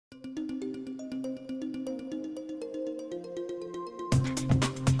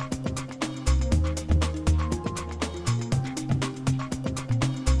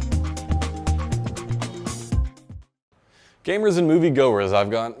Gamers and moviegoers, I've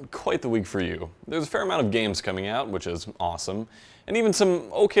got quite the week for you. There's a fair amount of games coming out, which is awesome, and even some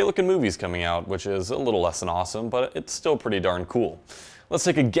okay-looking movies coming out, which is a little less than awesome, but it's still pretty darn cool. Let's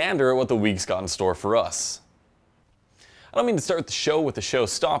take a gander at what the week's got in store for us. I don't mean to start the show with a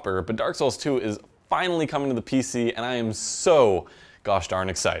showstopper, but Dark Souls 2 is finally coming to the PC, and I am so gosh darn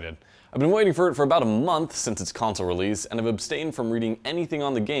excited. I've been waiting for it for about a month since its console release, and have abstained from reading anything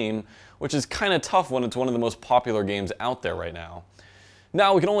on the game, which is kinda tough when it's one of the most popular games out there right now.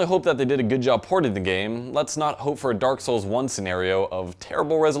 Now, we can only hope that they did a good job porting the game. Let's not hope for a Dark Souls 1 scenario of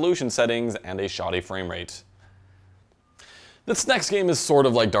terrible resolution settings and a shoddy frame rate. This next game is sort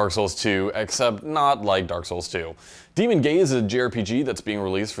of like Dark Souls 2, except not like Dark Souls 2. Demon Gaze is a JRPG that's being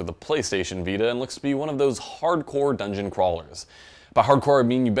released for the PlayStation Vita and looks to be one of those hardcore dungeon crawlers. By hardcore, I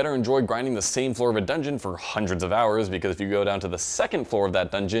mean you better enjoy grinding the same floor of a dungeon for hundreds of hours, because if you go down to the second floor of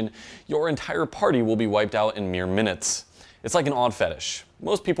that dungeon, your entire party will be wiped out in mere minutes. It's like an odd fetish.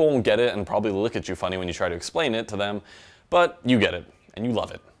 Most people won't get it and probably look at you funny when you try to explain it to them, but you get it, and you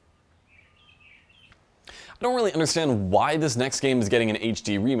love it. I don't really understand why this next game is getting an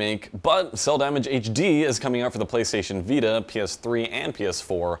HD remake, but Cell Damage HD is coming out for the PlayStation Vita, PS3, and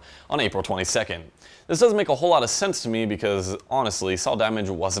PS4 on April 22nd. This doesn't make a whole lot of sense to me because, honestly, Cell Damage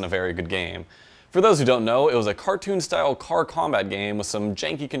wasn't a very good game. For those who don't know, it was a cartoon-style car combat game with some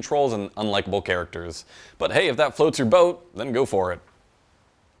janky controls and unlikable characters. But hey, if that floats your boat, then go for it.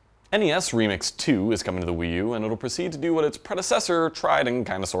 NES Remix 2 is coming to the Wii U, and it'll proceed to do what its predecessor tried and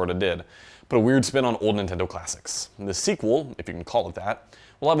kinda sorta did. Put a weird spin on old Nintendo classics. The sequel, if you can call it that,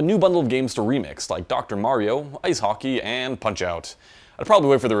 will have a new bundle of games to remix, like Dr. Mario, Ice Hockey, and Punch-Out! I'd probably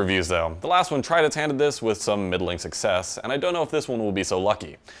wait for the reviews though. The last one tried its hand at this with some middling success, and I don't know if this one will be so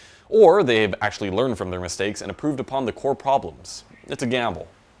lucky. Or they've actually learned from their mistakes and improved upon the core problems. It's a gamble.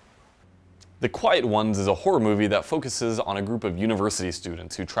 The Quiet Ones is a horror movie that focuses on a group of university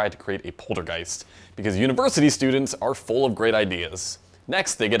students who try to create a poltergeist, because university students are full of great ideas.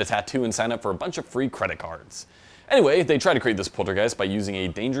 Next, they get a tattoo and sign up for a bunch of free credit cards. Anyway, they try to create this poltergeist by using a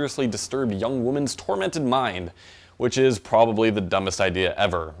dangerously disturbed young woman's tormented mind, which is probably the dumbest idea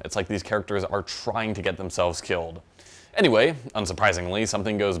ever. It's like these characters are trying to get themselves killed. Anyway, unsurprisingly,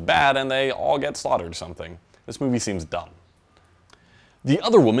 something goes bad and they all get slaughtered or something. This movie seems dumb. The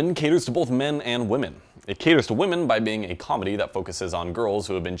Other Woman caters to both men and women. It caters to women by being a comedy that focuses on girls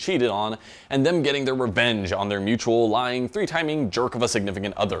who have been cheated on and them getting their revenge on their mutual, lying, three-timing jerk of a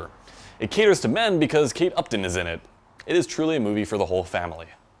significant other. It caters to men because Kate Upton is in it. It is truly a movie for the whole family.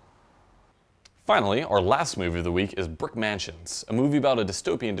 Finally, our last movie of the week is Brick Mansions, a movie about a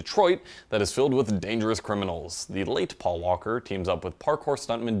dystopian Detroit that is filled with dangerous criminals. The late Paul Walker teams up with parkour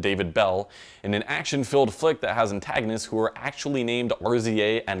stuntman David Bell in an action-filled flick that has antagonists who are actually named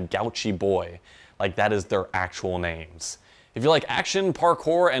RZA and Gouchy Boy. Like, that is their actual names. If you like action,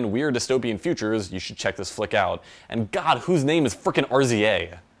 parkour, and weird dystopian futures, you should check this flick out. And God, whose name is frickin'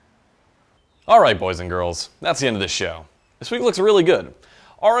 RZA? Alright, boys and girls, that's the end of this show. This week looks really good.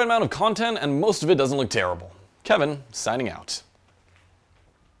 Alright amount of content, and most of it doesn't look terrible. Kevin, signing out.